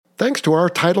thanks to our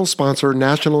title sponsor,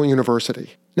 National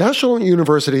University. National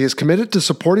University is committed to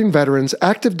supporting veterans,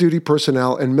 active duty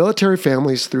personnel, and military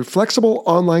families through flexible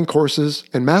online courses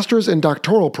and master's and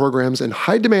doctoral programs in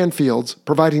high-demand fields,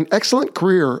 providing excellent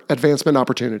career advancement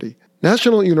opportunity.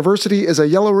 National University is a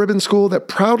yellow ribbon school that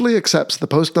proudly accepts the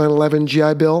post-9/11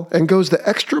 GI Bill and goes the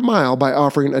extra mile by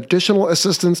offering additional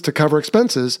assistance to cover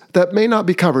expenses that may not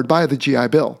be covered by the GI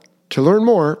Bill. To learn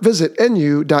more, visit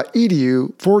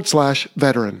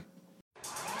nu.edu/veteran.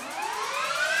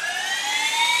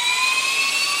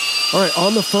 All right,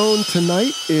 on the phone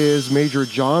tonight is Major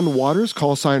John Waters,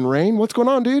 call sign Rain. What's going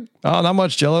on, dude? Oh, not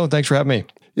much, Jello. Thanks for having me.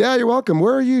 Yeah, you're welcome.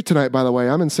 Where are you tonight, by the way?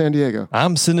 I'm in San Diego.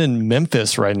 I'm sitting in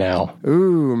Memphis right now.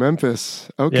 Ooh, Memphis.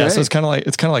 Okay. Yeah, so it's kind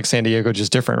of like San Diego,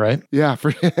 just different, right? Yeah,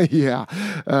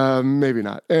 maybe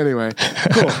not. Anyway,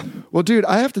 cool. Well, dude,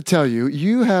 I have to tell you,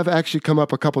 you have actually come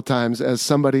up a couple times as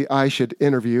somebody I should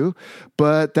interview,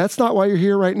 but that's not why you're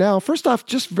here right now. First off,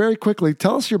 just very quickly,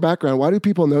 tell us your background. Why do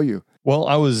people know you? Well,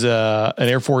 I was an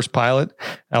Air Force pilot.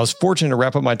 I was fortunate to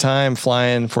wrap up my time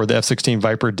flying for the F-16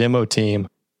 Viper demo team.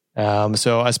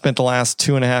 So I spent the last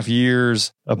 2.5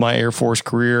 years of my Air Force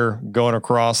career going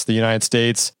across the United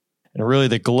States and really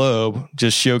the globe,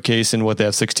 just showcasing what the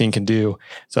F-16 can do.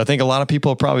 So I think a lot of people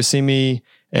have probably seen me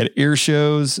at air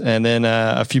shows, and then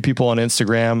a few people on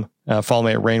Instagram follow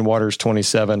me at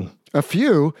Rainwaters27. A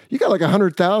few? You got like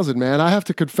 100,000, man. I have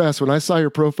to confess, when I saw your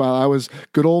profile, I was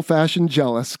good old-fashioned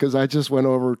jealous because I just went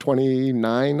over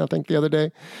 29, I think, the other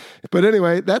day. But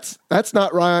anyway, that's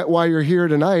not why you're here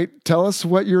tonight. Tell us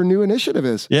what your new initiative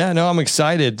is. Yeah, no, I'm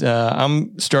excited.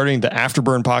 I'm starting the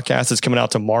Afterburn podcast that's coming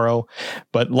out tomorrow.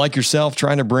 But like yourself,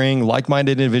 trying to bring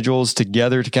like-minded individuals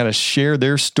together to kind of share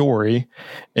their story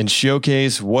and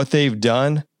showcase what they've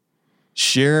done,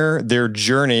 share their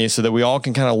journey so that we all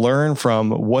can kind of learn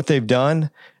from what they've done,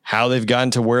 how they've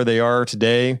gotten to where they are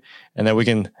today, and that we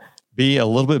can be a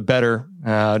little bit better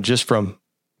just from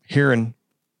hearing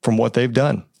from what they've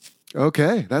done.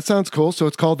 Okay, that sounds cool. So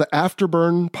it's called the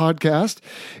Afterburn Podcast.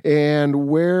 And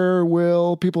where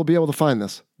will people be able to find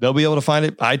this? They'll be able to find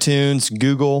it iTunes,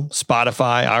 Google,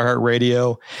 Spotify,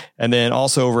 iHeartRadio, and then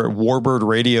also over at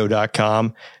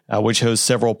warbirdradio.com, which hosts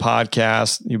several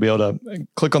podcasts. You'll be able to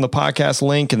click on the podcast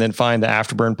link and then find the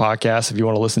Afterburn Podcast if you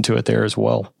want to listen to it there as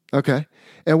well. Okay.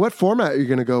 And what format are you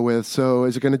going to go with? So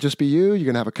is it going to just be you? You're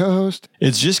going to have a co-host?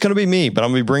 It's just going to be me, but I'm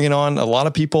going to be bringing on a lot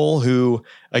of people who've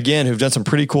done some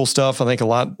pretty cool stuff. I think a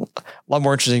lot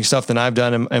more interesting stuff than I've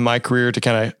done in my career to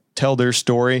kind of tell their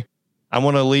story. I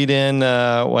want to lead in,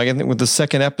 I think with the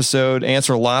second episode,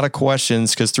 answer a lot of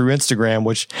questions, because through Instagram,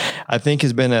 which I think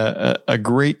has been a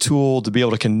great tool to be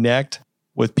able to connect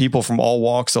with people from all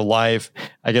walks of life,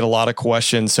 I get a lot of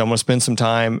questions. So I'm going to spend some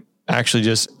time actually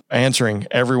just answering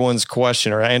everyone's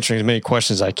question, or answering as many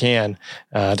questions as I can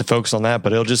to focus on that.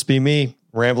 But it'll just be me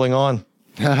rambling on.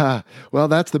 Well,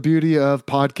 that's the beauty of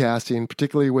podcasting,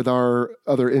 particularly with our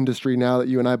other industry now that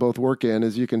you and I both work in,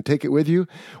 is you can take it with you,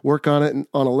 work on it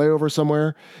on a layover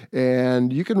somewhere,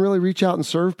 and you can really reach out and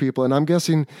serve people. And I'm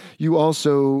guessing you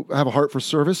also have a heart for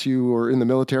service. You were in the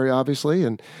military, obviously,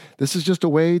 and this is just a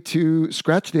way to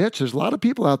scratch the itch. There's a lot of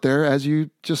people out there, as you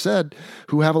just said,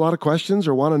 who have a lot of questions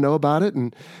or want to know about it.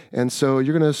 And so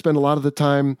you're going to spend a lot of the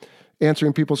time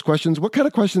answering people's questions. What kind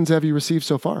of questions have you received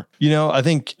so far? I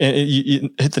think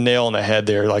you hit the nail on the head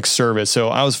there, like service. So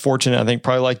I was fortunate, I think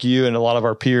probably like you and a lot of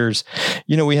our peers,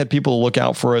 we had people look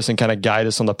out for us and kind of guide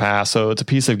us on the path. So it's a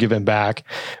piece of giving back.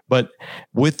 But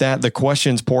with that, the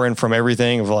questions pour in from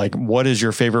everything of like, what is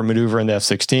your favorite maneuver in the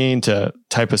F-16 to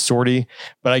type of sortie?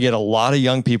 But I get a lot of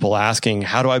young people asking,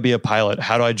 how do I be a pilot?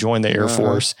 How do I join the Air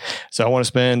Force? So I want to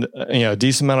spend a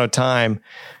decent amount of time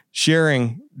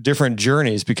sharing different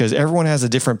journeys, because everyone has a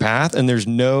different path and there's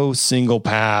no single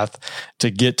path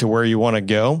to get to where you want to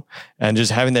go. And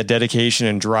just having that dedication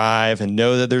and drive and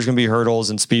know that there's going to be hurdles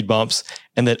and speed bumps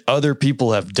and that other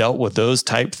people have dealt with those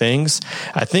type things,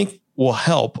 I think will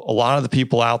help a lot of the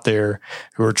people out there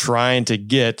who are trying to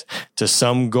get to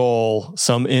some goal,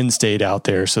 some end state out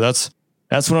there. So that's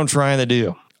what I'm trying to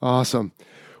do. Awesome.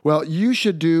 Well, you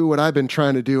should do what I've been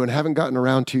trying to do and haven't gotten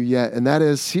around to yet, and that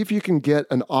is see if you can get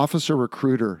an officer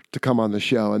recruiter to come on the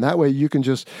show. And that way you can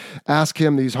just ask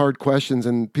him these hard questions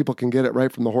and people can get it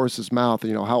right from the horse's mouth.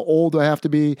 How old do I have to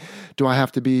be? Do I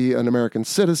have to be an American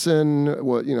citizen?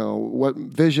 What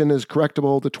vision is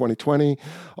correctable to 2020?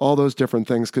 All those different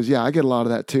things. Because, I get a lot of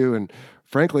that too. And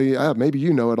frankly, maybe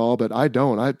you know it all, but I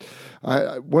don't.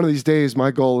 One of these days,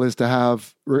 my goal is to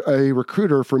have a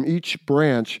recruiter from each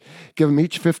branch, give them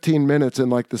each 15 minutes in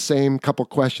like the same couple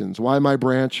questions. Why my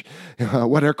branch?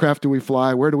 What aircraft do we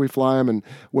fly? Where do we fly them? And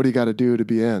what do you got to do to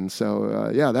be in?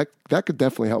 So that could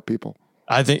definitely help people.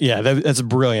 I think, that's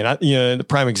brilliant. The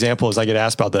prime example is I get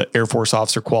asked about the Air Force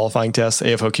Officer Qualifying Test,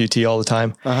 AFOQT, all the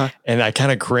time. And I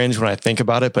kind of cringe when I think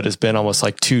about it, but it's been almost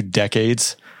like 2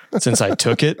 decades since I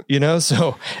took it,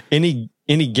 so any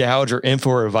gouge or info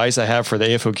or advice I have for the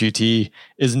AFOQT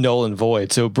is null and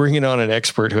void. So bringing on an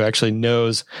expert who actually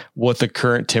knows what the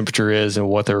current temperature is and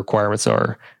what the requirements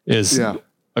are is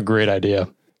a great idea.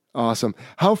 Awesome.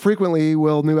 How frequently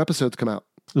will new episodes come out?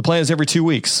 The plan is every 2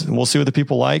 weeks, and we'll see what the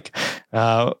people like.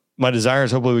 My desire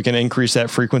is hopefully we can increase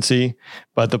that frequency,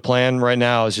 but the plan right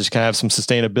now is just kind of have some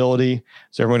sustainability.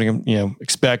 So everyone can,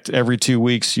 expect every 2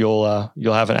 weeks you'll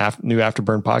have a new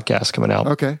Afterburn podcast coming out.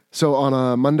 Okay. So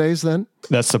on Mondays then?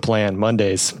 That's the plan.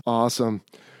 Mondays. Awesome.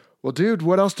 Well, dude,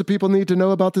 what else do people need to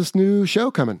know about this new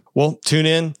show coming? Well, tune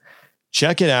in,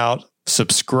 check it out.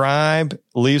 Subscribe,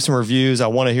 leave some reviews. I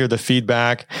want to hear the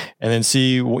feedback and then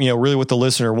see, really what the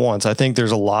listener wants. I think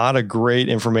there's a lot of great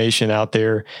information out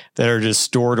there that are just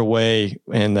stored away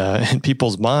in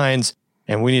people's minds,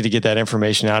 and we need to get that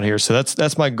information out here. So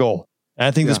that's my goal. And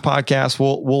I think this podcast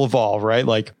will evolve, right?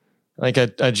 Like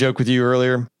I joked with you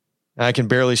earlier, I can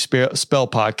barely spell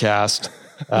podcast.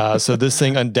 So this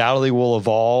thing undoubtedly will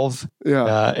evolve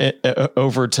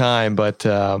over time, but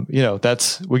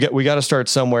we got to start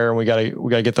somewhere, and we got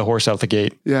to get the horse out the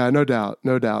gate. Yeah, no doubt.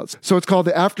 So it's called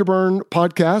the Afterburn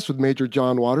Podcast with Major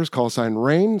John Waters, call sign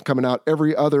Rain, coming out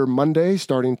every other Monday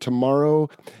starting tomorrow.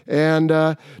 And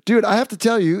dude, I have to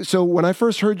tell you, so when I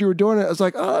first heard you were doing it, I was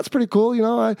like, oh, that's pretty cool.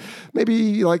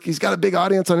 Maybe like he's got a big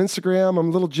audience on Instagram. I'm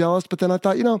a little jealous, but then I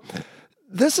thought,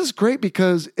 this is great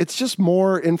because it's just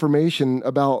more information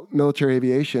about military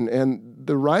aviation, and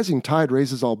the rising tide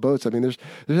raises all boats. I mean, there's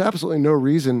absolutely no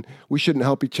reason we shouldn't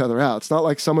help each other out. It's not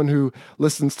like someone who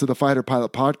listens to the Fighter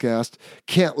Pilot podcast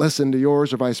can't listen to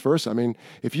yours or vice versa. I mean,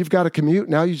 if you've got a commute,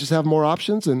 now you just have more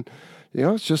options, and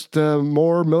it's just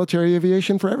more military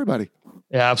aviation for everybody.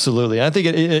 Yeah, absolutely. I think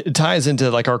it ties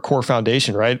into like our core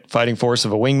foundation, right? Fighting force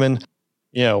of a wingman.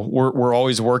 We're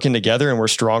always working together, and we're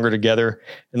stronger together.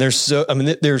 And there's so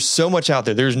much out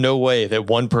there. There's no way that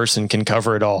one person can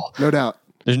cover it all. No doubt.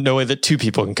 There's no way that 2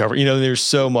 people can cover. There's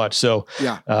so much. So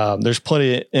there's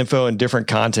plenty of info and different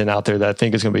content out there that I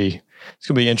think is going to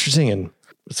be interesting, and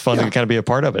it's fun to kind of be a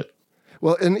part of it.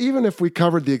 Well, and even if we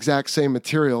covered the exact same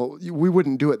material, we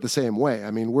wouldn't do it the same way. I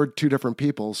mean, we're 2 different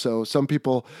people. So some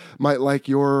people might like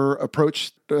your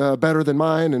approach better than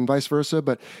mine, and vice versa.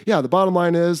 But the bottom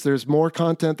line is there's more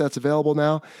content that's available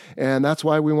now. And that's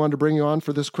why we wanted to bring you on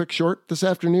for this quick short this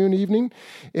afternoon, evening,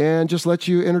 and just let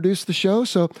you introduce the show.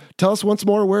 So tell us once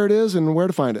more where it is and where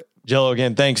to find it. Jello,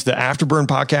 again, thanks. The Afterburn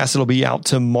podcast, it'll be out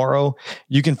tomorrow.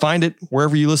 You can find it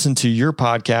wherever you listen to your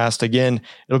podcast. Again,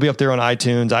 it'll be up there on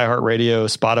iTunes, iHeartRadio,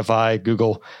 Spotify,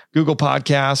 Google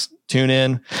Podcasts,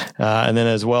 TuneIn, and then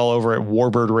as well over at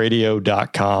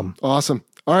warbirdradio.com. Awesome.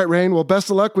 All right, Rain. Well, best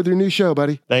of luck with your new show,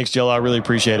 buddy. Thanks, Jello. I really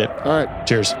appreciate it. All right.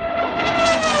 Cheers.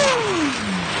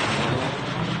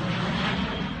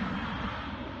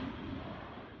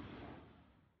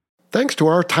 Thanks to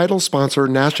our title sponsor,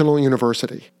 National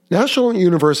University. National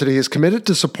University is committed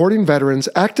to supporting veterans,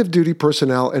 active duty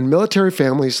personnel, and military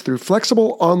families through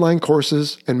flexible online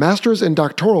courses and master's and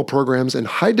doctoral programs in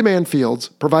high-demand fields,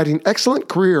 providing excellent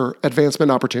career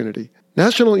advancement opportunity.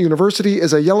 National University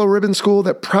is a yellow ribbon school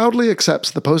that proudly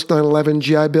accepts the post-9/11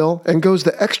 GI Bill and goes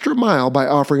the extra mile by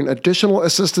offering additional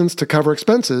assistance to cover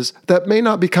expenses that may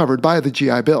not be covered by the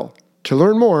GI Bill. To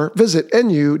learn more, visit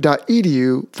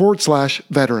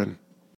nu.edu/veteran.